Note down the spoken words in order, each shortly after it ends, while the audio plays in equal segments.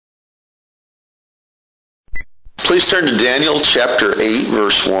Please turn to Daniel chapter 8,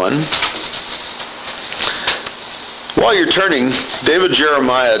 verse 1. While you're turning, David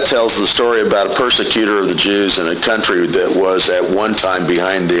Jeremiah tells the story about a persecutor of the Jews in a country that was at one time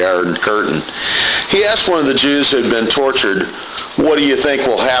behind the Iron Curtain. He asked one of the Jews who had been tortured, "What do you think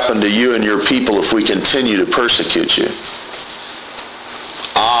will happen to you and your people if we continue to persecute you?"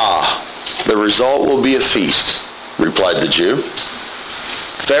 "Ah, the result will be a feast," replied the Jew.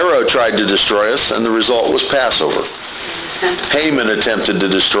 "Pharaoh tried to destroy us, and the result was Passover. Haman attempted to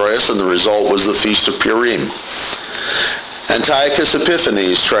destroy us, and the result was the Feast of Purim. Antiochus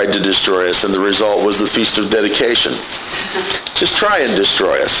Epiphanes tried to destroy us, and the result was the Feast of Dedication. Just try and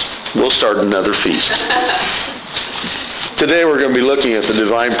destroy us. We'll start another feast." Today we're going to be looking at the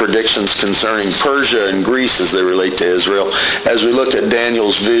divine predictions concerning Persia and Greece as they relate to Israel, as we look at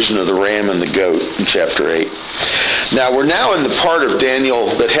Daniel's vision of the ram and the goat in chapter 8. Now we're now in the part of Daniel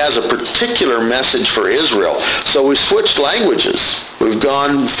that has a particular message for Israel. So we switched languages. We've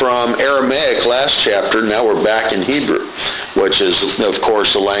gone from Aramaic last chapter, now we're back in Hebrew, which is, of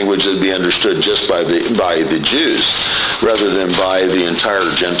course, a language that would be understood just by the Jews, rather than by the entire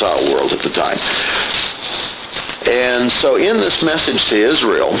Gentile world at the time. And so in this message to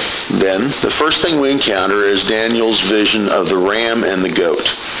Israel, then, the first thing we encounter is Daniel's vision of the ram and the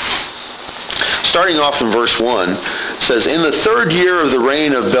goat. Starting off in verse 1, it says, "In the 3rd year of the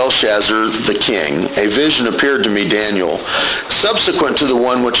reign of Belshazzar the king, a vision appeared to me, Daniel, subsequent to the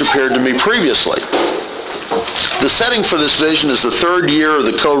one which appeared to me previously." The setting for this vision is the 3rd year of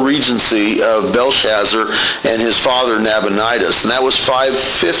the co-regency of Belshazzar and his father Nabonidus, and that was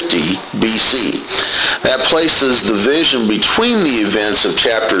 550 BC. That places the vision between the events of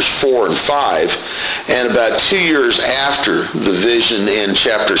chapters 4 and 5 and about 2 years after the vision in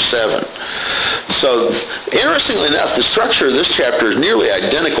chapter 7. So, interestingly enough, the structure of this chapter is nearly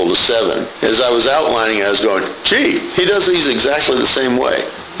identical to 7. As I was outlining, I was going, gee, he does these exactly the same way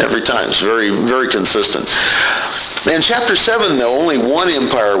every time. It's very, very consistent. In chapter 7, though, only one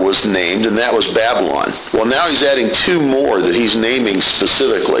empire was named, and that was Babylon. Well, now he's adding 2 more that he's naming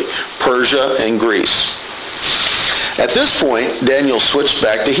specifically, Persia and Greece. At this point, Daniel switched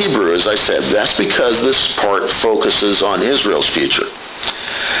back to Hebrew, as I said. That's because this part focuses on Israel's future.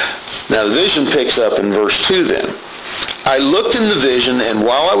 Now, the vision picks up in verse 2 then. "I looked in the vision, and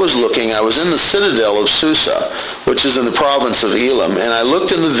while I was looking, I was in the citadel of Susa, which is in the province of Elam, and I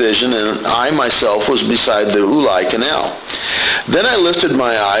looked in the vision, and I myself was beside the Ulai Canal. Then I lifted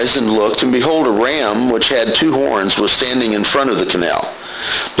my eyes and looked, and behold, a ram which had 2 horns was standing in front of the canal.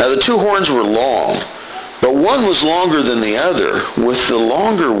 Now the 2 horns were long, but one was longer than the other, with the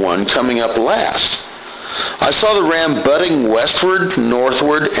longer one coming up last. I saw the ram butting westward,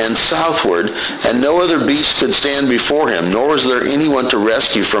 northward, and southward, and no other beast could stand before him, nor was there anyone to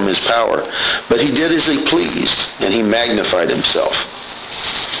rescue from his power. But he did as he pleased, and he magnified himself."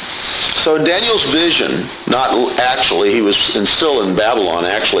 So in Daniel's vision, not actually, he was still in Babylon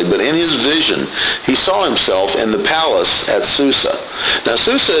actually, but in his vision, he saw himself in the palace at Susa. Now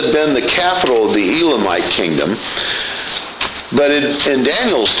Susa had been the capital of the Elamite kingdom, but in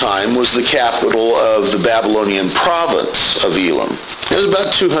Daniel's time was the capital of the Babylonian province of Elam. It was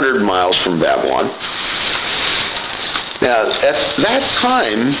about 200 miles from Babylon. Now, at that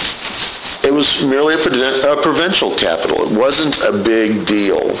time, it was merely a provincial capital. It wasn't a big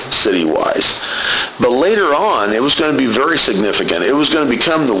deal city-wise. But later on, it was going to be very significant. It was going to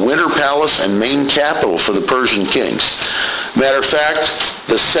become the winter palace and main capital for the Persian kings. Matter of fact,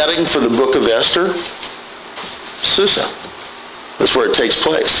 the setting for the book of Esther, Susa. That's where it takes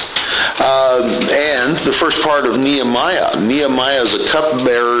place. And the first part of Nehemiah. Nehemiah is a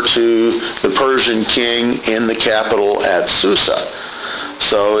cupbearer to the Persian king in the capital at Susa.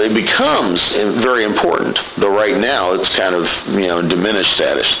 So it becomes very important, though right now it's kind of, diminished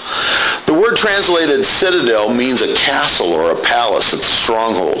status. The word translated citadel means a castle or a palace. It's a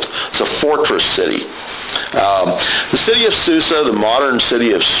stronghold. It's a fortress city. The city of Susa, the modern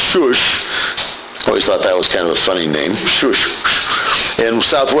city of Shush, always thought that was kind of a funny name, Shush, in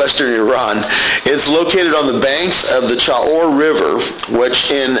southwestern Iran. It's located on the banks of the Chaor River,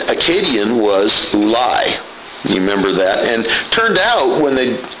 which in Akkadian was Ulai. You remember that? And turned out when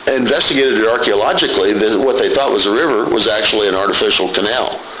they investigated it archaeologically, that what they thought was a river was actually an artificial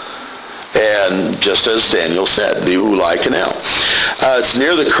canal. And just as Daniel said, the Ulai Canal. It's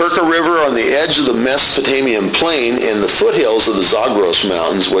near the Kirka River on the edge of the Mesopotamian plain in the foothills of the Zagros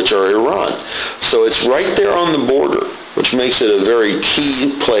Mountains, which are Iran. So it's right there on the border, which makes it a very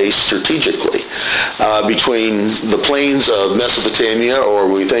key place strategically between the plains of Mesopotamia, or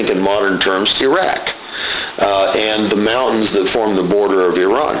we think in modern terms, Iraq, and the mountains that form the border of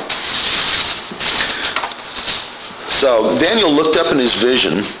Iran. So Daniel looked up in his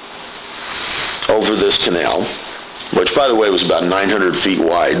vision over this canal, which, by the way, was about 900 feet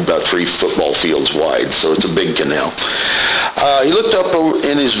wide, about 3 football fields wide, so it's a big canal. He looked up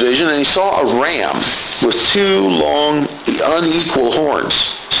in his vision, and he saw a ram with 2 long, unequal horns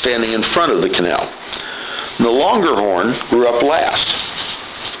standing in front of the canal. And the longer horn grew up last.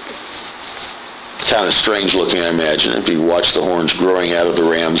 Kind of strange looking, I imagine, if you watch the horns growing out of the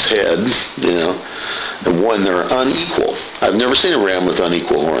ram's head, and when they're unequal. I've never seen a ram with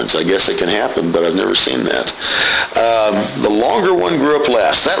unequal horns. I guess it can happen, but I've never seen that. The longer one grew up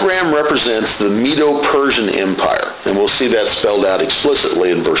last. That ram represents the Medo-Persian Empire, and we'll see that spelled out explicitly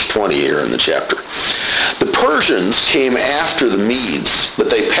in verse 20 here in the chapter. The Persians came after the Medes,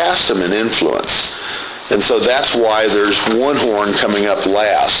 but they passed them in influence. And so that's why there's one horn coming up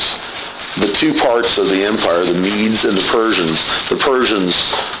last. The 2 parts of the empire, the Medes and the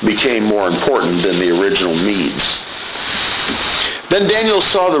Persians became more important than the original Medes. Then Daniel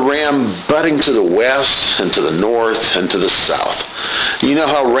saw the ram butting to the west and to the north and to the south. You know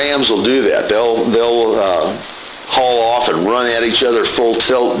how rams will do that. They'll haul off and run at each other full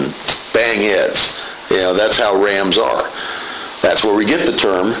tilt and bang heads. That's how rams are. That's where we get the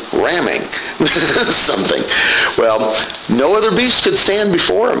term ramming something. Well, no other beast could stand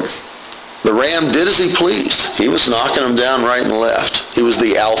before him. The ram did as he pleased. He was knocking them down right and left. He was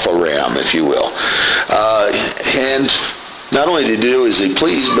the alpha ram, if you will. And not only did he do as he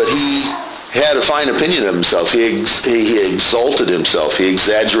pleased, but he had a fine opinion of himself. He exalted himself. He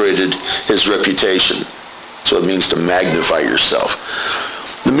exaggerated his reputation. That's what it means to magnify yourself.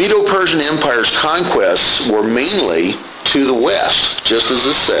 The Medo-Persian Empire's conquests were mainly to the west, just as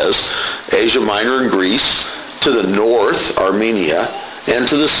it says, Asia Minor and Greece, to the north, Armenia, and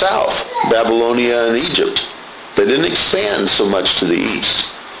to the south, Babylonia and Egypt. They didn't expand so much to the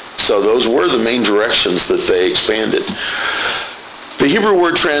east. So those were the main directions that they expanded. The Hebrew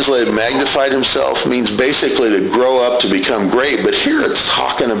word translated magnified himself means basically to grow up to become great, but here it's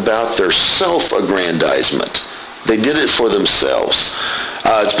talking about their self-aggrandizement. They did it for themselves.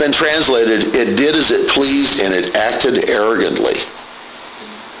 It's been translated, it did as it pleased and it acted arrogantly.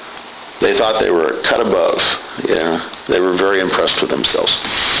 They thought they were cut above. They were very impressed with themselves.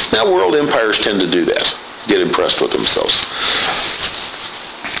 Now world empires tend to do that, get impressed with themselves.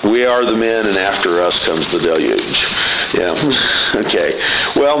 We are the men, and after us comes the deluge. Okay.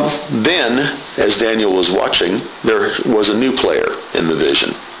 Well, then, as Daniel was watching, there was a new player in the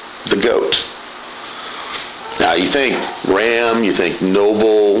vision, the goat. Now, you think ram, you think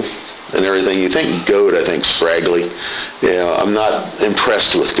noble, and everything. You think goat, I think scraggly. I'm not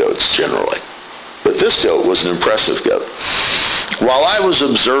impressed with goats generally. But this goat was an impressive goat. While I was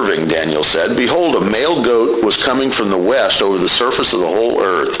observing, Daniel said, behold, a male goat was coming from the west over the surface of the whole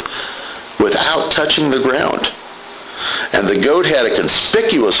earth without touching the ground. And the goat had a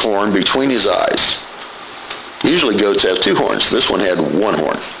conspicuous horn between his eyes. Usually goats have 2 horns. This one had 1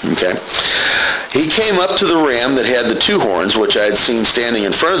 horn. Okay. He came up to the ram that had the 2 horns, which I had seen standing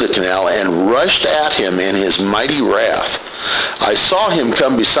in front of the canal, and rushed at him in his mighty wrath. I saw him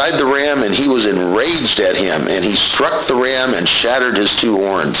come beside the ram, and he was enraged at him, and he struck the ram and shattered his 2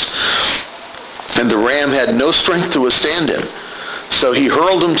 horns. And the ram had no strength to withstand him. So he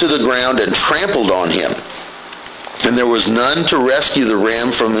hurled him to the ground and trampled on him. And there was none to rescue the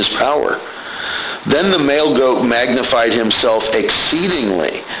ram from his power. Then the male goat magnified himself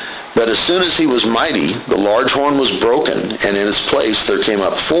exceedingly. But as soon as he was mighty, the large horn was broken, and in its place there came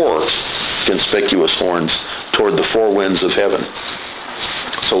up 4 conspicuous horns toward the 4 winds of heaven.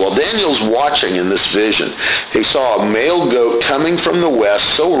 So while Daniel's watching in this vision, he saw a male goat coming from the west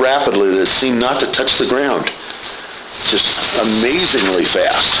so rapidly that it seemed not to touch the ground. Just amazingly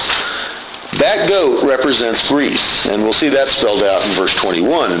fast. That goat represents Greece, and we'll see that spelled out in verse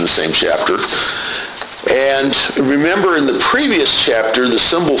 21 in the same chapter. And remember, in the previous chapter, the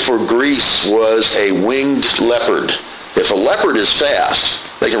symbol for Greece was a winged leopard. If a leopard is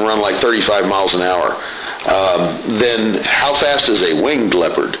fast, they can run like 35 miles an hour. Then how fast is a winged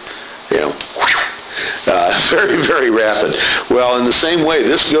leopard? Very, very rapid. Well, in the same way,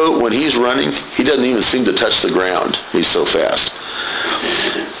 this goat, when he's running, he doesn't even seem to touch the ground. He's so fast.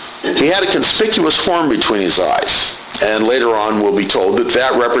 He had a conspicuous horn between his eyes. And later on we'll be told that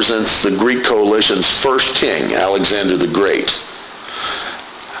that represents the Greek coalition's first king, Alexander the Great.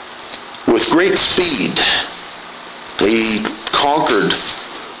 With great speed, he conquered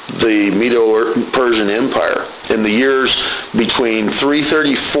the Medo-Persian Empire. In the years between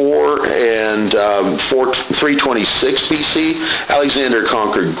 334 and 326 BC, Alexander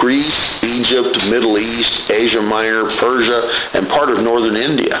conquered Greece, Egypt, Middle East, Asia Minor, Persia, and part of northern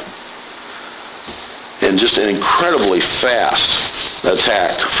India. In and just an incredibly fast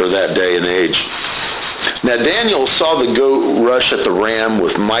attack for that day and age. Now Daniel saw the goat rush at the ram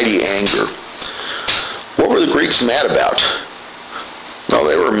with mighty anger. What were the Greeks mad about? Well,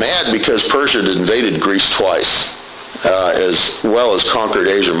 they were mad because Persia had invaded Greece twice, as well as conquered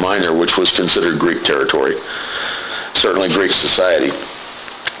Asia Minor, which was considered Greek territory, certainly Greek society.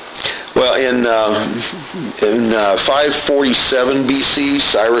 Well, in 547 BC,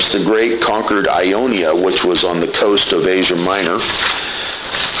 Cyrus the Great conquered Ionia, which was on the coast of Asia Minor.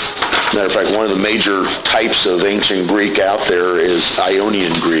 Matter of fact, one of the major types of ancient Greek out there is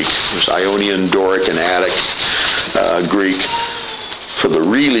Ionian Greek. There's Ionian, Doric, and Attic Greek for the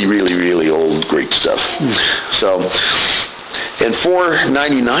really, really, really old Greek stuff. So, in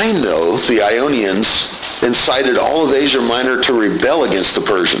 499, though, the Ionians incited all of Asia Minor to rebel against the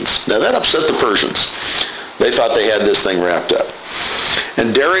Persians. Now that upset the Persians. They thought they had this thing wrapped up.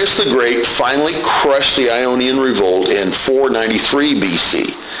 And Darius the Great finally crushed the Ionian revolt in 493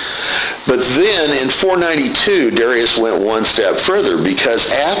 BC. But then in 492, Darius went one step further because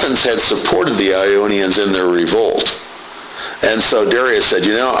Athens had supported the Ionians in their revolt. And so Darius said,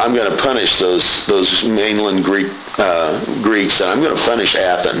 I'm going to punish those mainland Greeks, and I'm going to punish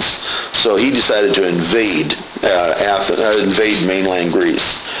Athens. So he decided to invade mainland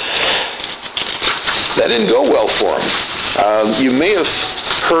Greece. That didn't go well for him. You may have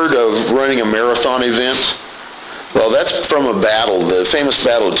heard of running a marathon event. Well, that's from a battle, the famous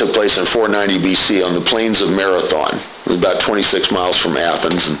battle that took place in 490 BC on the plains of Marathon. It was about 26 miles from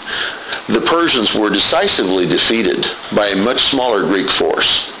Athens. And the Persians were decisively defeated by a much smaller Greek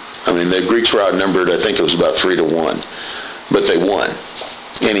force. I mean, the Greeks were outnumbered, I think it was about 3-1. But they won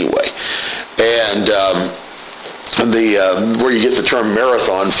anyway. And where you get the term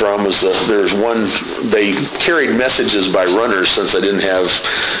marathon from is they carried messages by runners since they didn't have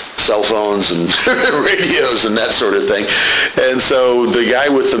cell phones and radios and that sort of thing. And so the guy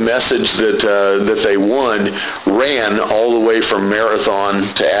with the message that they won ran all the way from Marathon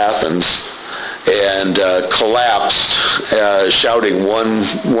to Athens and collapsed, shouting one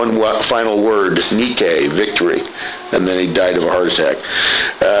final word, Nike, victory. And then he died of a heart attack.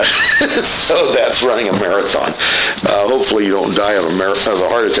 So that's running a marathon. Hopefully you don't die of a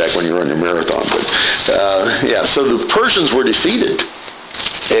heart attack when you run a marathon. But so the Persians were defeated.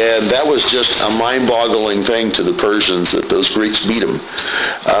 And that was just a mind-boggling thing to the Persians that those Greeks beat them.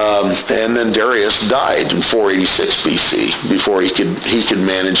 And then Darius died in 486 BC before he could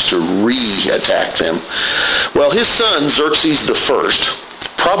manage to re-attack them. Well, his son, Xerxes I,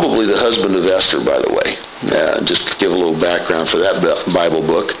 probably the husband of Esther, by the way. Just to give a little background for that Bible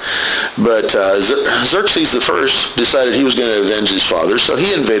book. But Xerxes I decided he was going to avenge his father, so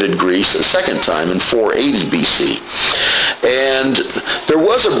he invaded Greece a second time in 480 BC. And there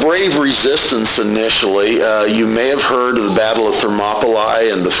was a brave resistance initially. You may have heard of the Battle of Thermopylae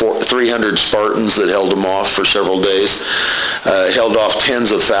and the 300 Spartans that held them off for several days. Held off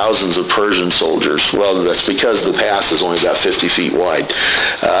tens of thousands of Persian soldiers. Well, that's because the pass is only about 50 feet wide.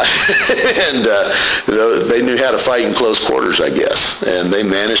 And they knew how to fight in close quarters, I guess. And they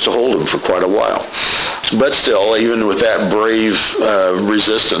managed to hold them for quite a while. But still, even with that brave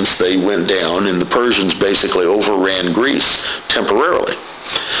resistance, they went down, and the Persians basically overran Greece temporarily.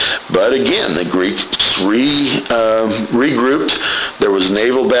 But again, the Greeks regrouped. There was a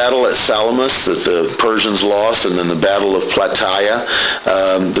naval battle at Salamis that the Persians lost, and then the Battle of Plataea.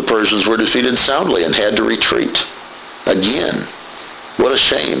 The Persians were defeated soundly and had to retreat. Again, what a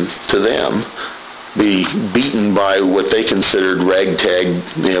shame to them. Be beaten by what they considered ragtag,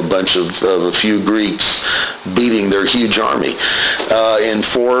 a bunch of a few Greeks beating their huge army. In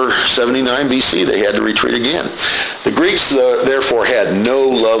 479 BC, they had to retreat again. The Greeks, therefore, had no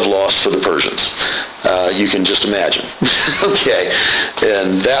love lost for the Persians. You can just imagine. Okay,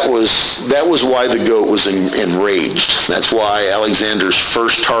 and that was why the goat was enraged. That's why Alexander's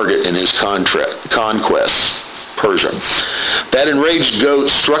first target in his conquests, Persia. That enraged goat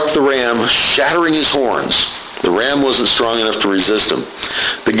struck the ram, shattering his horns. The ram wasn't strong enough to resist him.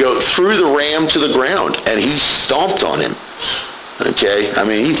 The goat threw the ram to the ground, and he stomped on him. Okay? I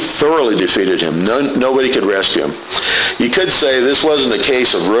mean, he thoroughly defeated him. Nobody could rescue him. You could say this wasn't a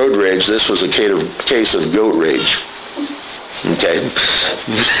case of road rage. This was a case of goat rage. Okay?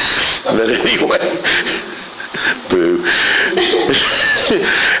 But anyway... Boo.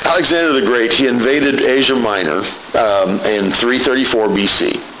 Alexander the Great, he invaded Asia Minor in 334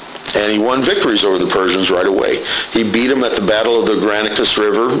 BC. And he won victories over the Persians right away. He beat them at the Battle of the Granicus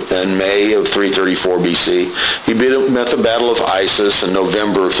River in May of 334 BC. He beat them at the Battle of Issus in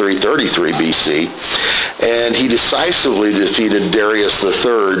November of 333 BC. And he decisively defeated Darius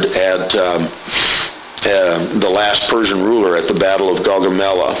III the last Persian ruler at the Battle of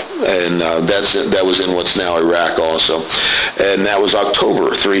Gaugamela, and that was in what's now Iraq also, and that was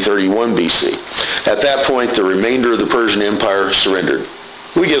October 331 BC. At that point, the remainder of the Persian Empire surrendered.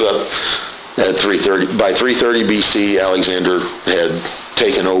 We give up at 330. By 330 BC, Alexander had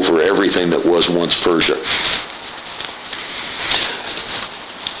taken over everything that was once Persia.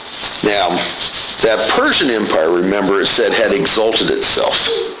 Now, that Persian Empire, remember, it said had exalted itself.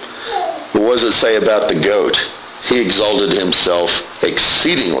 What does it say about the goat? He exalted himself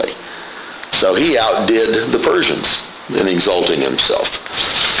exceedingly. So he outdid the Persians in exalting himself.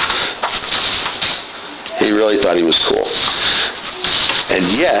 He really thought he was cool. And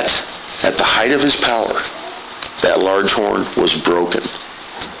yet, at the height of his power, that large horn was broken.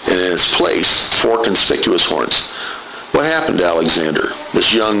 And in its place, 4 conspicuous horns. What happened to Alexander,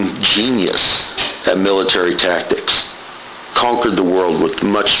 this young genius at military tactics? Conquered the world with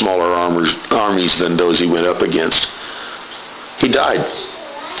much smaller armies than those he went up against. He died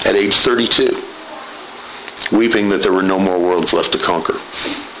at age 32, weeping that there were no more worlds left to conquer.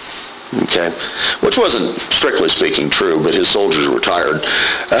 Okay, which wasn't, strictly speaking, true, but his soldiers were tired.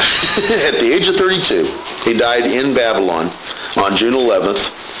 At the age of 32, he died in Babylon on June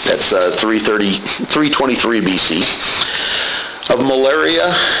 11th, that's 323 BC, of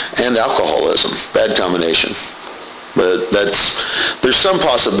malaria and alcoholism. Bad combination. But there's some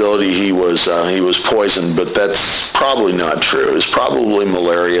possibility he was poisoned, but that's probably not true. It was probably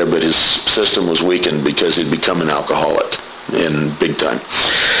malaria, but his system was weakened because he'd become an alcoholic in big time.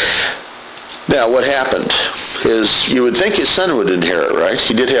 Now, what happened is you would think his son would inherit, right?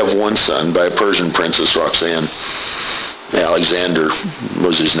 He did have one son by a Persian princess, Roxanne. Alexander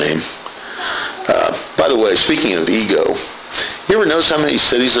was his name. By the way, speaking of ego, you ever notice how many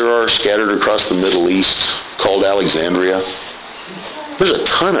cities there are scattered across the Middle East called Alexandria? There's a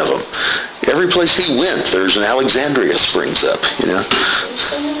ton of them. Every place he went, there's an Alexandria springs up, you know.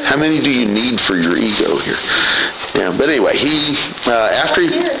 How many do you need for your ego here? Yeah, but anyway,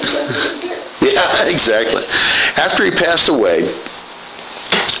 yeah, exactly. After he passed away,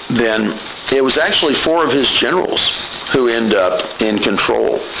 then it was actually 4 of his generals who end up in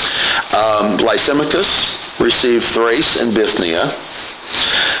control. Lysimachus received Thrace and Bithynia.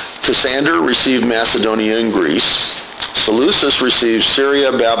 Cassander received Macedonia and Greece. Seleucus received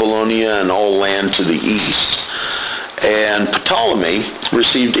Syria, Babylonia, and all land to the east. And Ptolemy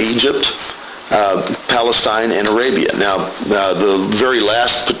received Egypt, Palestine, and Arabia. Now, the very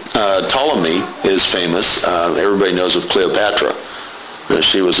last Ptolemy is famous. Everybody knows of Cleopatra.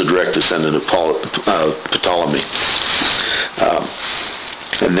 She was a direct descendant of Ptolemy.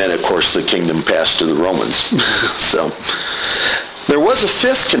 And then, of course, the kingdom passed to the Romans. So there was a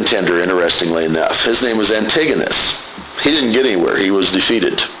 5th contender, interestingly enough. His name was Antigonus. He didn't get anywhere. He was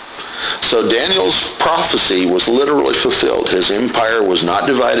defeated. So Daniel's prophecy was literally fulfilled. His empire was not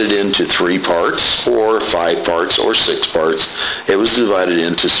divided into 3 parts or 5 parts or 6 parts. It was divided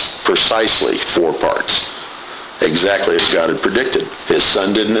into precisely 4 parts, exactly as God had predicted. His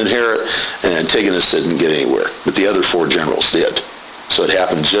son didn't inherit, and Antigonus didn't get anywhere, but the other 4 generals did. So it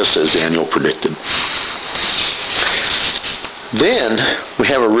happened just as Daniel predicted. Then we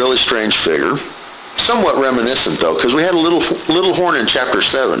have a really strange figure, somewhat reminiscent though, because we had a little horn in chapter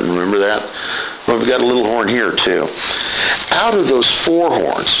 7. Remember that? Well, we've got a little horn here too. Out of those 4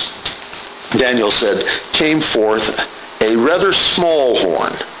 horns, Daniel said, came forth a rather small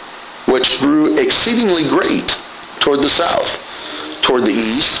horn, which grew exceedingly great toward the south, toward the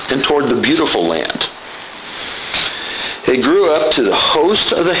east, and toward the beautiful land. It grew up to the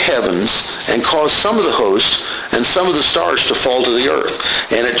host of the heavens and caused some of the host and some of the stars to fall to the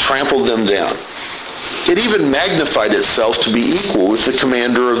earth, and it trampled them down. It even magnified itself to be equal with the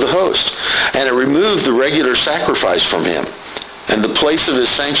commander of the host, and it removed the regular sacrifice from him, and the place of his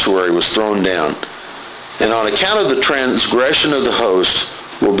sanctuary was thrown down. And on account of the transgression of the host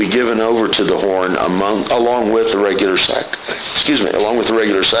will be given over to the horn along with the regular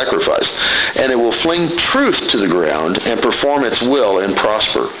sacrifice, and it will fling truth to the ground and perform its will and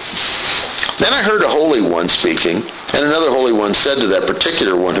prosper. Then I heard a holy one speaking, and another holy one said to that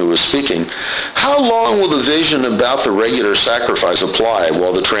particular one who was speaking, how long will the vision about the regular sacrifice apply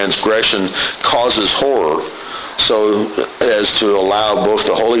while the transgression causes horror, so as to allow both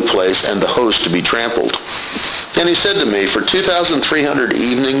the holy place and the host to be trampled? And he said to me, for 2,300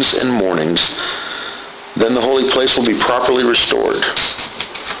 evenings and mornings, then the holy place will be properly restored.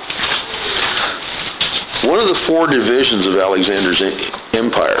 One of the 4 divisions of Alexander's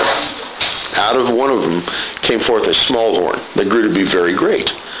empire, out of one of them came forth a small horn that grew to be very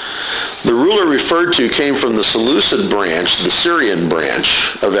great. The ruler referred to came from the Seleucid branch, the Syrian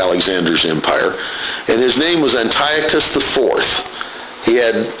branch of Alexander's empire, and his name was Antiochus IV.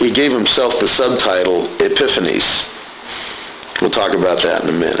 He gave himself the subtitle Epiphanes. We'll talk about that in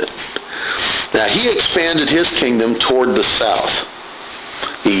a minute. Now, he expanded his kingdom toward the south.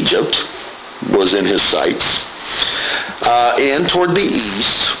 Egypt was in his sights. And toward the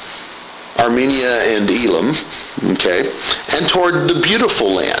east, Armenia and Elam, okay, and toward the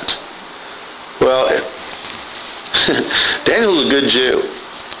beautiful land. Well, Daniel's a good Jew.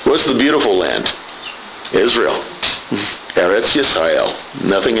 What's the beautiful land? Israel. Eretz Yisrael.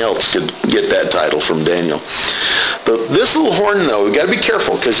 Nothing else could get that title from Daniel. But this little horn, though, we've got to be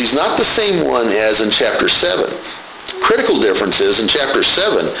careful because he's not the same one as in chapter 7. Critical difference is in chapter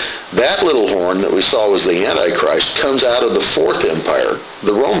 7, that little horn that we saw was the Antichrist comes out of the fourth empire,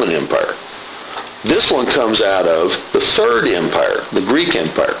 the Roman Empire. This one comes out of the third empire, the Greek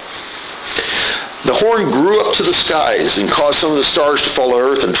Empire. The horn grew up to the skies and caused some of the stars to fall to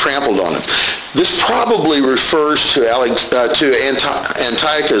earth and trampled on him. This probably refers to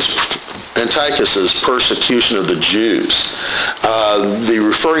Antiochus's persecution of the Jews. The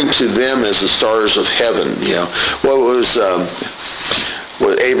referring to them as the stars of heaven.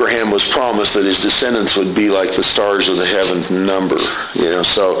 What Abraham was promised that his descendants would be like the stars of the heaven number.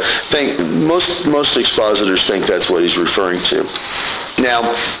 So most expositors think that's what he's referring to.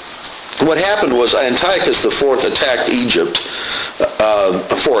 Now, what happened was Antiochus IV attacked Egypt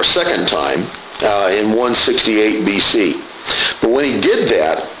for a second time in 168 BC. But when he did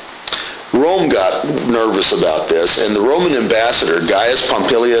that, Rome got nervous about this, and the Roman ambassador, Gaius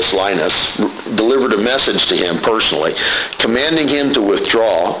Pompilius Linus, delivered a message to him personally, commanding him to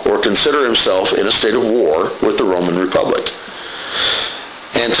withdraw or consider himself in a state of war with the Roman Republic.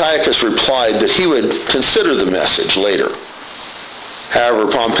 Antiochus replied that he would consider the message later.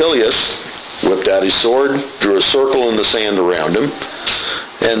 However, Pompilius whipped out his sword, drew a circle in the sand around him,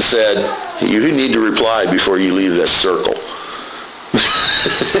 and said, "You need to reply before you leave this circle."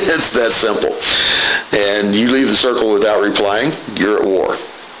 It's that simple. And you leave the circle without replying, you're at war.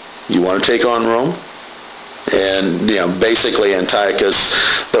 You want to take on Rome? And, basically Antiochus,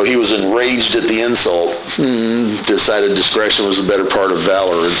 though he was enraged at the insult, decided discretion was a better part of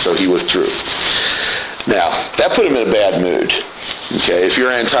valor, and so he withdrew. Now, that put him in a bad mood. Okay, if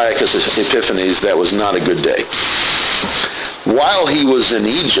you're Antiochus Epiphanes, that was not a good day. While he was in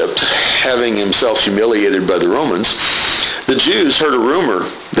Egypt, having himself humiliated by the Romans, the Jews heard a rumor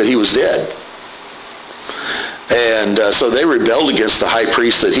that he was dead. And so they rebelled against the high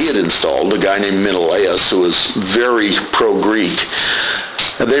priest that he had installed, a guy named Menelaus, who was very pro-Greek.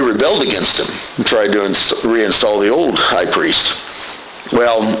 And they rebelled against him and tried to reinstall the old high priest.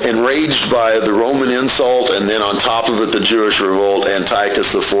 Well, enraged by the Roman insult and then on top of it the Jewish revolt,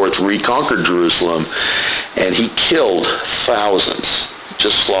 Antiochus IV reconquered Jerusalem, and he killed thousands,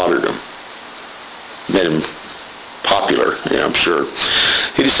 just slaughtered them. Made him popular, I'm sure.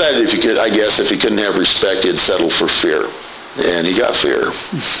 He decided if he couldn't have respect, he'd settle for fear. And he got fear.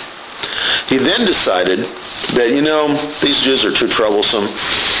 He then decided that, these Jews are too troublesome.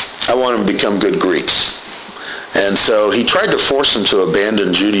 I want them to become good Greeks. And so he tried to force them to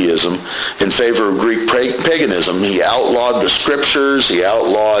abandon Judaism in favor of Greek paganism. He outlawed the scriptures. He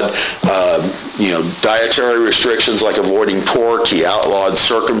outlawed, dietary restrictions like avoiding pork. He outlawed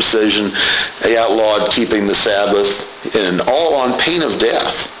circumcision. He outlawed keeping the Sabbath, and all on pain of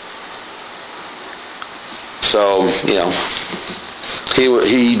death. So,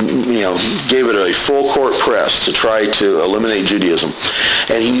 he gave it a full court press to try to eliminate Judaism.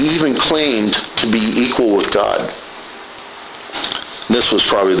 And he even claimed to be equal with God. This was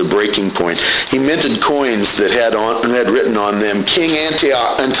probably the breaking point. He minted coins that had written on them, King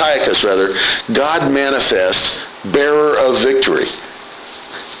Antiochus, God manifest, bearer of victory.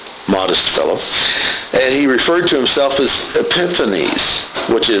 Modest fellow. And he referred to himself as Epiphanes,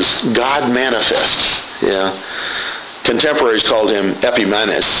 which is God manifest. Yeah. Contemporaries called him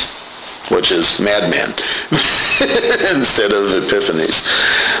Epimanes, which is madman, instead of Epiphanes.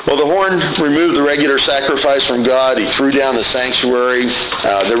 Well, the horn removed the regular sacrifice from God. He threw down the sanctuary.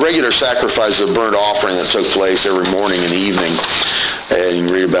 The regular sacrifice of burnt offering that took place every morning and evening. And you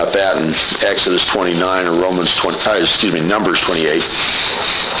can read about that in Exodus 29 or Numbers 28.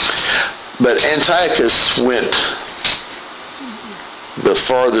 But Antiochus went the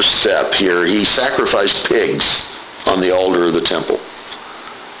farther step here. He sacrificed pigs on the altar of the temple.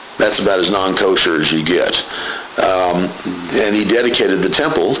 That's about as non-kosher as you get. And he dedicated the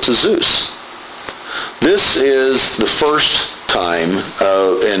temple to Zeus. This is the first time,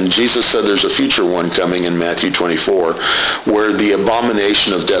 and Jesus said there's a future one coming in Matthew 24, where the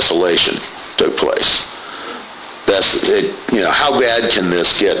abomination of desolation took place. That's it. How bad can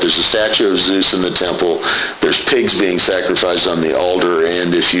this get? There's a statue of Zeus in the temple. There's pigs being sacrificed on the altar,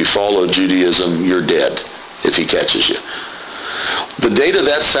 and if you follow Judaism, you're dead if he catches you. The date of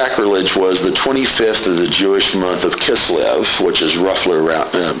that sacrilege was the 25th of the Jewish month of Kislev, which is roughly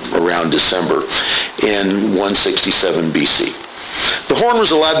around December, in 167 BC. The horn was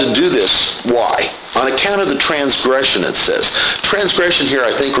allowed to do this. Why? On account of the transgression, it says. Transgression here,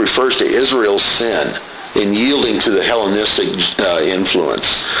 I think, refers to Israel's sin in yielding to the Hellenistic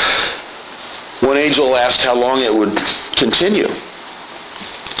influence. One angel asked how long it would continue.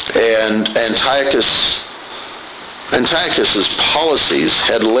 And Antiochus's policies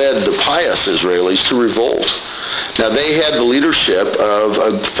had led the pious Israelis to revolt. Now, they had the leadership of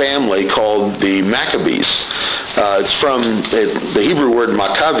a family called the Maccabees. It's from, the Hebrew word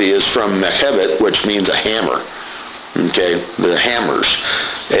Maccabi is from Mechebet, which means a hammer. Okay, the hammers.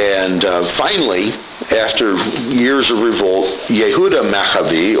 And finally, after years of revolt, Yehuda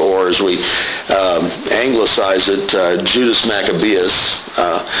Maccabi, or as we anglicize it, Judas Maccabeus,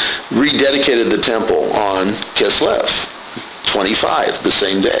 rededicated the temple on Kislev 25, the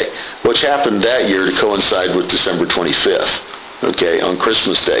same day, which happened that year to coincide with December 25th. Okay, on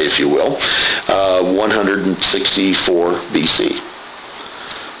Christmas Day, if you will, 164 BC.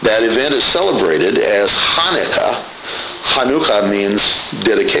 That event is celebrated as Hanukkah. Hanukkah means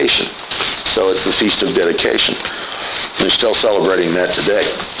dedication. So it's the Feast of Dedication. They're still celebrating that today.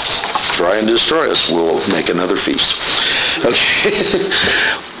 Try and destroy us, we'll make another feast. Okay.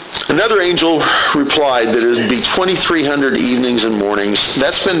 Another angel replied that it would be 2,300 evenings and mornings.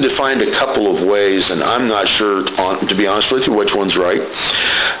 That's been defined a couple of ways, and I'm not sure, to be honest with you, which one's right.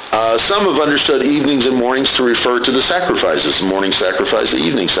 Some have understood evenings and mornings to refer to the sacrifices, the morning sacrifice, the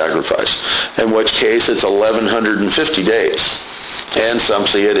evening sacrifice, in which case it's 1,150 days. And some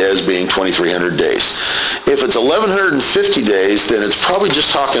see it as being 2,300 days. If it's 1,150 days, then it's probably just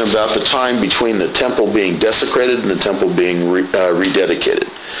talking about the time between the temple being desecrated and the temple being rededicated.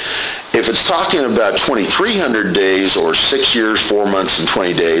 If it's talking about 2,300 days, or 6 years, 4 months, and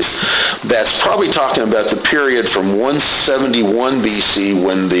 20 days, that's probably talking about the period from 171 BC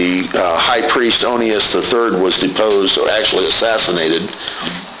when the high priest Onias III was deposed, or actually assassinated,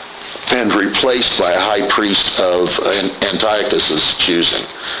 and replaced by a high priest of Antiochus's choosing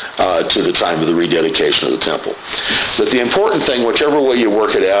to the time of the rededication of the temple. But the important thing, whichever way you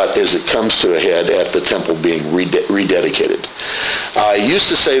work it out, is it comes to a head at the temple being rededicated. I used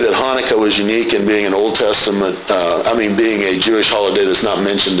to say that Hanukkah was unique in being an Old Testament, being a Jewish holiday that's not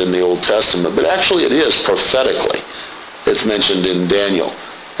mentioned in the Old Testament, but actually it is prophetically. It's mentioned in Daniel.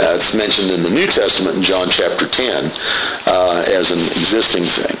 It's mentioned in the New Testament in John chapter 10 as an existing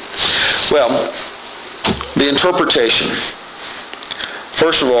thing. Well, the interpretation.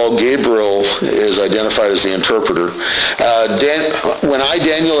 First of all, Gabriel is identified as the interpreter. When I,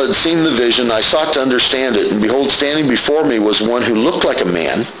 Daniel, had seen the vision, I sought to understand it, and behold, standing before me was one who looked like a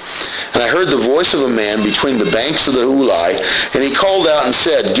man. And I heard the voice of a man between the banks of the Ulai, and he called out and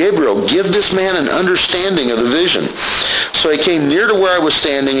said, Gabriel, give this man an understanding of the vision. So I came near to where I was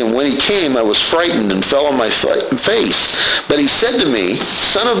standing, and when he came, I was frightened and fell on my face. But he said to me,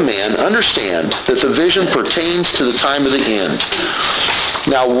 Son of man, understand that the vision pertains to the time of the end.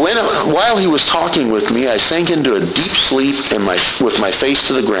 Now, while he was talking with me, I sank into a deep sleep with my face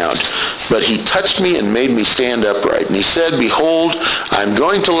to the ground. But he touched me and made me stand upright. And he said, Behold, I'm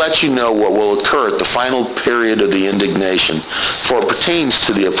going to let you know what will occur at the final period of the indignation, for it pertains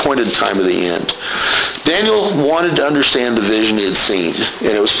to the appointed time of the end. Daniel wanted to understand the vision he had seen,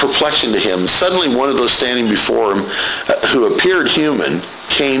 and it was perplexing to him. Suddenly, one of those standing before him, who appeared human,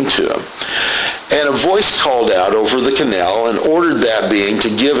 came to him. And a voice called out over the canal and ordered that being to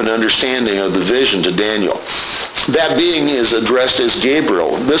give an understanding of the vision to Daniel. That being is addressed as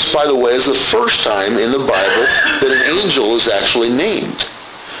Gabriel. This, by the way, is the first time in the Bible that an angel is actually named.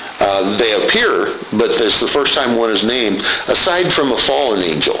 They appear, but it's the first time one is named, aside from a fallen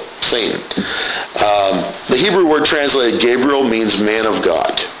angel, Satan. The Hebrew word translated Gabriel means man of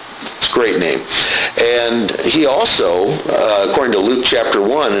God. Great name. And he also, according to Luke chapter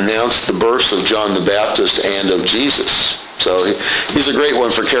 1, announced the births of John the Baptist and of Jesus. So he's a great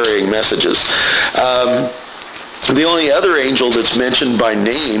one for carrying messages. The only other angel that's mentioned by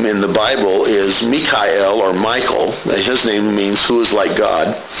name in the Bible is Michael, or Michael. His name means who is like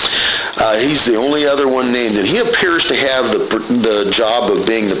God. He's the only other one named, and he appears to have the job of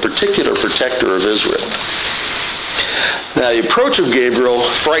being the particular protector of Israel. Now, the approach of Gabriel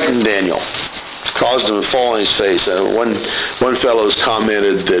frightened Daniel. caused him to fall on his face. One fellow has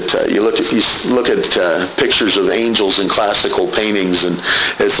commented that you look at pictures of angels in classical paintings, and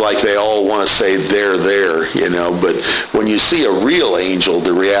it's like they all want to say they're there, but when you see a real angel,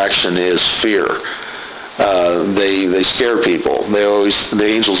 the reaction is fear. They scare people. The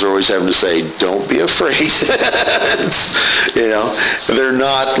angels are always having to say, "Don't be afraid." They're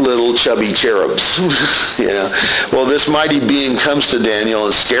not little chubby cherubs. Well, this mighty being comes to Daniel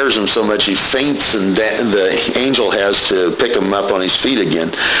and scares him so much he faints, and the angel has to pick him up on his feet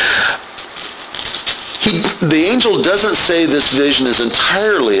again. The angel doesn't say this vision is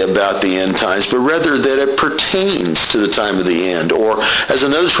entirely about the end times, but rather that it pertains to the time of the end. Or, as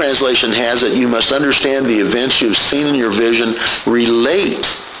another translation has it, you must understand the events you've seen in your vision relate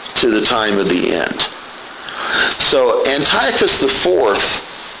to the time of the end. So Antiochus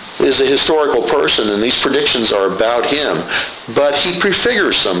IV is a historical person, and these predictions are about him, but he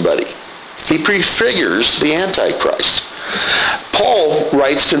prefigures somebody. He prefigures the Antichrist. Paul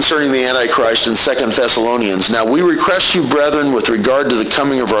writes concerning the Antichrist in 2 Thessalonians, "Now we request you, brethren, with regard to the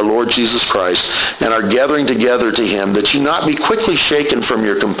coming of our Lord Jesus Christ and our gathering together to him, that you not be quickly shaken from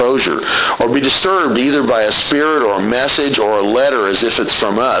your composure, or be disturbed either by a spirit or a message or a letter as if it's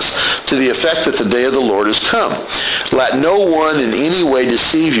from us, to the effect that the day of the Lord is come. Let no one in any way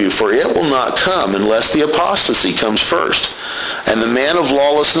deceive you, for it will not come unless the apostasy comes first. And the man of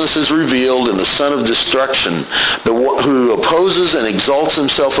lawlessness is revealed, and the son of destruction, who opposes and exalts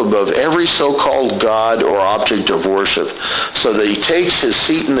himself above every so-called God or object of worship, so that he takes his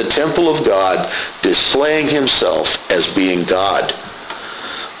seat in the temple of God, displaying himself as being God."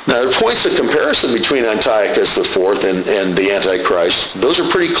 Now, the points of comparison between Antiochus IV and the Antichrist, those are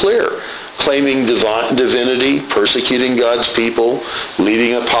pretty clear. Claiming divinity, persecuting God's people,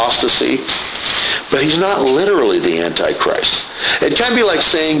 leading apostasy. But he's not literally the Antichrist. It can be like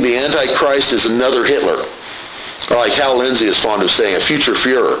saying the Antichrist is another Hitler. Or like Hal Lindsey is fond of saying, a future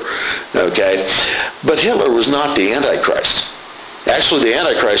Fuhrer. Okay? But Hitler was not the Antichrist. Actually, the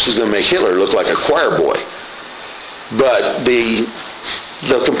Antichrist is going to make Hitler look like a choir boy. But the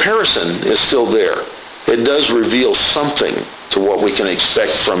comparison is still there. It does reveal something to what we can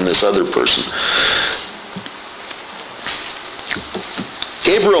expect from this other person.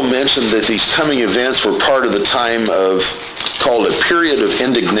 Gabriel mentioned that these coming events were part of the time called a period of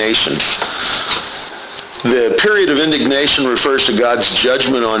indignation. The period of indignation refers to God's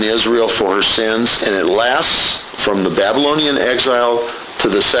judgment on Israel for her sins, and it lasts from the Babylonian exile to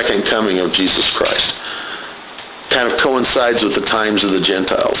the second coming of Jesus Christ. Kind of coincides with the times of the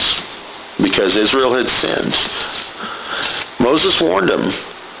Gentiles, because Israel had sinned. Moses warned them,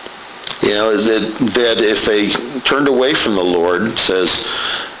 that if they turned away from the Lord, says,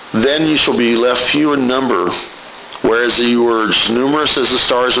 "Then you shall be left few in number, whereas you were as numerous as the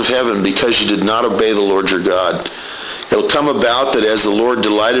stars of heaven, because you did not obey the Lord your God. It'll come about that as the Lord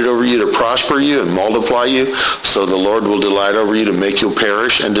delighted over you to prosper you and multiply you, so the Lord will delight over you to make you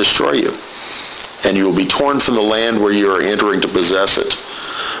perish and destroy you. And you will be torn from the land where you are entering to possess it.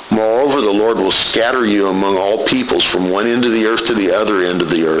 Moreover, the Lord will scatter you among all peoples from one end of the earth to the other end of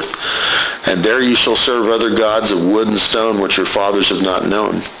the earth. And there you shall serve other gods of wood and stone, which your fathers have not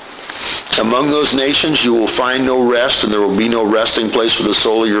known. Among those nations you will find no rest, and there will be no resting place for the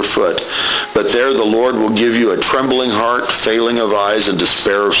sole of your foot. But there the Lord will give you a trembling heart, failing of eyes, and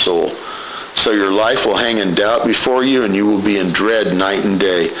despair of soul. So your life will hang in doubt before you, and you will be in dread night and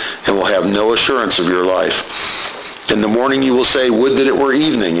day, and will have no assurance of your life. In the morning you will say, would that it were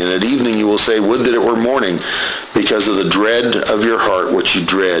evening, and at evening you will say, would that it were morning, because of the dread of your heart which you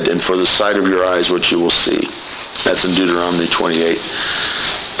dread, and for the sight of your eyes which you will see." That's in Deuteronomy 28.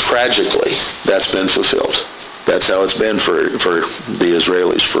 Tragically, that's been fulfilled. That's how it's been for the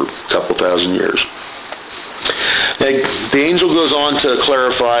Israelis for a couple thousand years. Now, the angel goes on to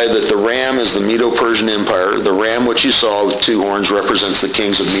clarify that the ram is the Medo-Persian Empire. The ram which you saw with two horns represents the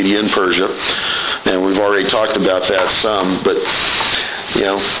kings of Media and Persia. And we've already talked about that some, but,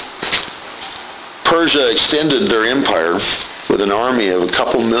 Persia extended their empire with an army of a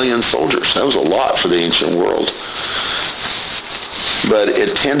couple million soldiers. That was a lot for the ancient world. But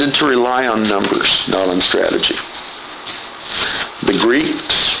it tended to rely on numbers, not on strategy. The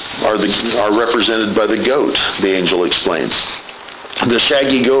Greeks are represented by the goat, the angel explains. The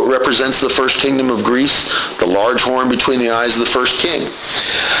shaggy goat represents the first kingdom of Greece, the large horn between the eyes of the first king.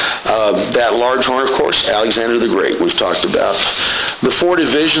 That large horn, of course, Alexander the Great, we've talked about. The four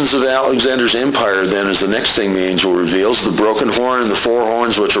divisions of Alexander's empire, then, is the next thing the angel reveals. The broken horn and the four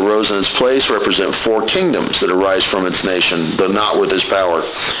horns which arose in its place represent four kingdoms that arise from its nation, though not with his power.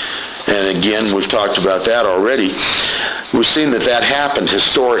 And again, we've talked about that already. We've seen that happened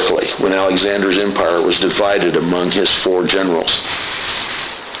historically when Alexander's empire was divided among his 4 generals.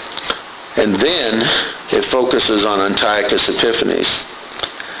 And then it focuses on Antiochus Epiphanes.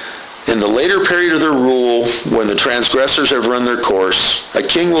 In the later period of their rule, when the transgressors have run their course, a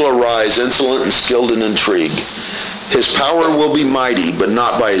king will arise, insolent and skilled in intrigue. His power will be mighty, but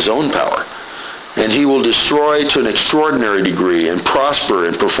not by his own power. And he will destroy to an extraordinary degree and prosper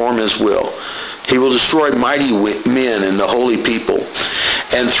and perform his will. He will destroy mighty men and the holy people.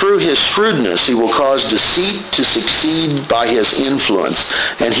 And through his shrewdness he will cause deceit to succeed by his influence.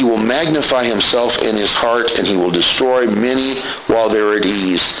 And he will magnify himself in his heart, and he will destroy many while they're at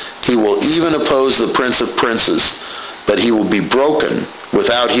ease. He will even oppose the Prince of Princes, but he will be broken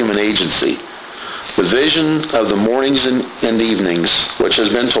without human agency. The vision of the mornings and evenings, which has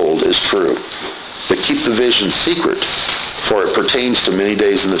been told, is true. But keep the vision secret, for it pertains to many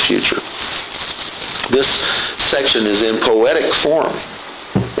days in the future. This section is in poetic form.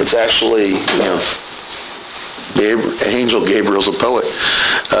 It's actually, Angel Gabriel's a poet.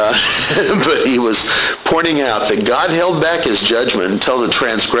 But he was pointing out that God held back his judgment until the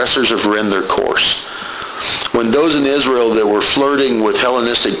transgressors have run their course. When those in Israel that were flirting with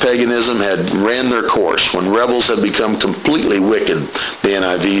Hellenistic paganism had ran their course, when rebels had become completely wicked, the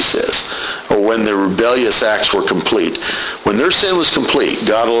NIV says, or when their rebellious acts were complete. When their sin was complete,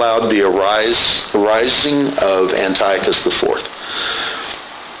 God allowed the arising of Antiochus IV.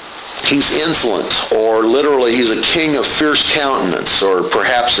 He's insolent, or literally he's a king of fierce countenance, or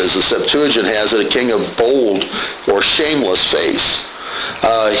perhaps as the Septuagint has it, a king of bold or shameless face.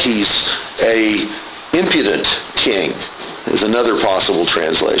 He's a impudent king is another possible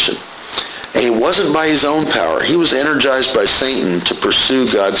translation. And it wasn't by his own power. He was energized by Satan to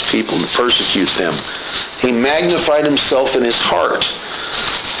pursue God's people, to persecute them. He magnified himself in his heart.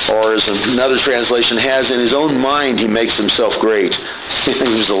 Or as another translation has, in his own mind he makes himself great.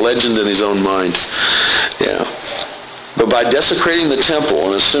 He was a legend in his own mind. Yeah. But by desecrating the temple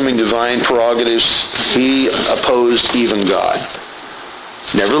and assuming divine prerogatives, he opposed even God.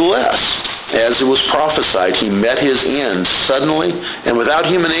 Nevertheless, as it was prophesied, he met his end suddenly and without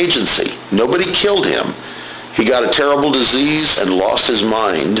human agency. Nobody killed him. He got a terrible disease and lost his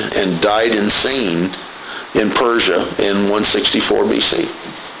mind and died insane in Persia in 164 BC.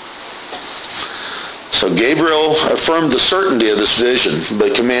 So Gabriel affirmed the certainty of this vision,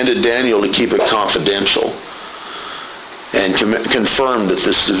 but commanded Daniel to keep it confidential, and confirmed that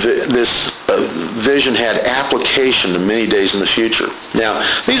this vision had application to many days in the future. Now,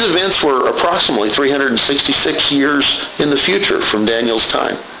 these events were approximately 366 years in the future from Daniel's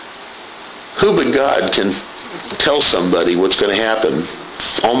time. Who but God can tell somebody what's going to happen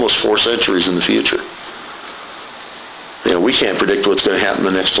almost 4 centuries in the future? We can't predict what's going to happen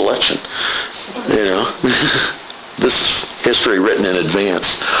in the next election. This is history written in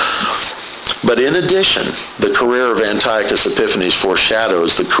advance. But in addition, the career of Antiochus Epiphanes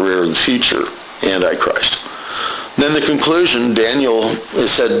foreshadows the career of the future Antichrist. Then the conclusion, Daniel, it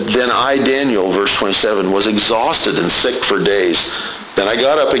said, "Then I, Daniel," verse 27, "was exhausted and sick for days. Then I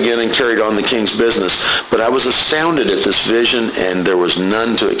got up again and carried on the king's business. But I was astounded at this vision, and there was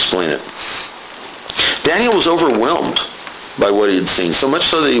none to explain it." Daniel was overwhelmed by what he had seen, so much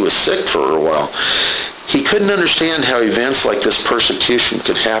so that he was sick for a while. He couldn't understand how events like this persecution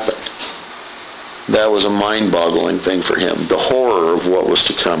could happen. That was a mind-boggling thing for him, the horror of what was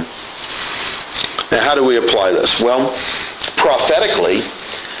to come. Now, how do we apply this? Well, prophetically,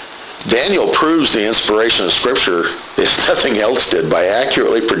 Daniel proves the inspiration of Scripture, if nothing else did, by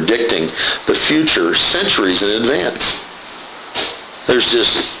accurately predicting the future centuries in advance. There's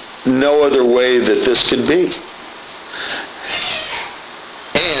just no other way that this could be.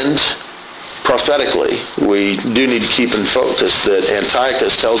 And prophetically, we do need to keep in focus that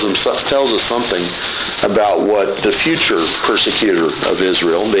Antiochus tells us something about what the future persecutor of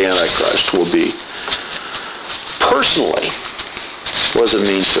Israel, the Antichrist, will be. Personally, what does it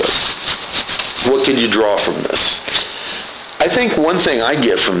mean to us? What can you draw from this? I think one thing I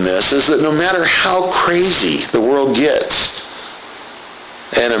get from this is that no matter how crazy the world gets,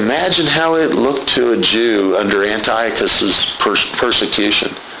 and imagine how it looked to a Jew under Antiochus's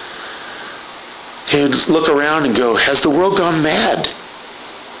persecution, he would look around and go, has the world gone mad?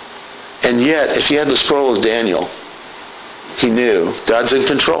 And yet, if he had the scroll of Daniel, he knew God's in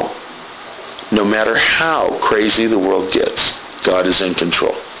control. No matter how crazy the world gets, God is in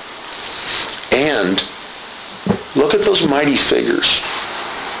control. And look at those mighty figures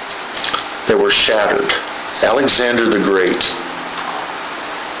that were shattered. Alexander the Great.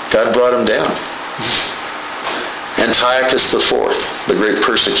 God brought him down. And Antiochus IV, the great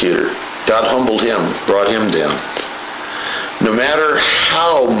persecutor. God humbled him, brought him down. No matter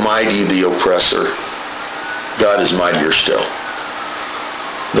how mighty the oppressor, God is mightier still.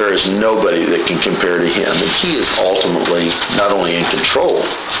 There is nobody that can compare to him. And he is ultimately not only in control,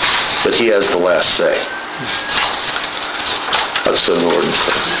 but he has the last say. Let's go to the Lord in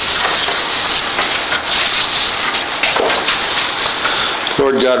prayer.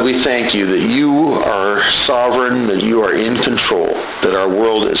 Lord God, we thank you that you are sovereign, that you are in control, that our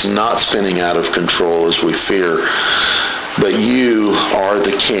world is not spinning out of control as we fear, but you are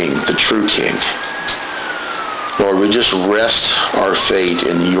the King, the true King. Lord, we just rest our fate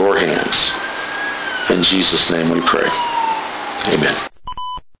in your hands. In Jesus' name we pray. Amen.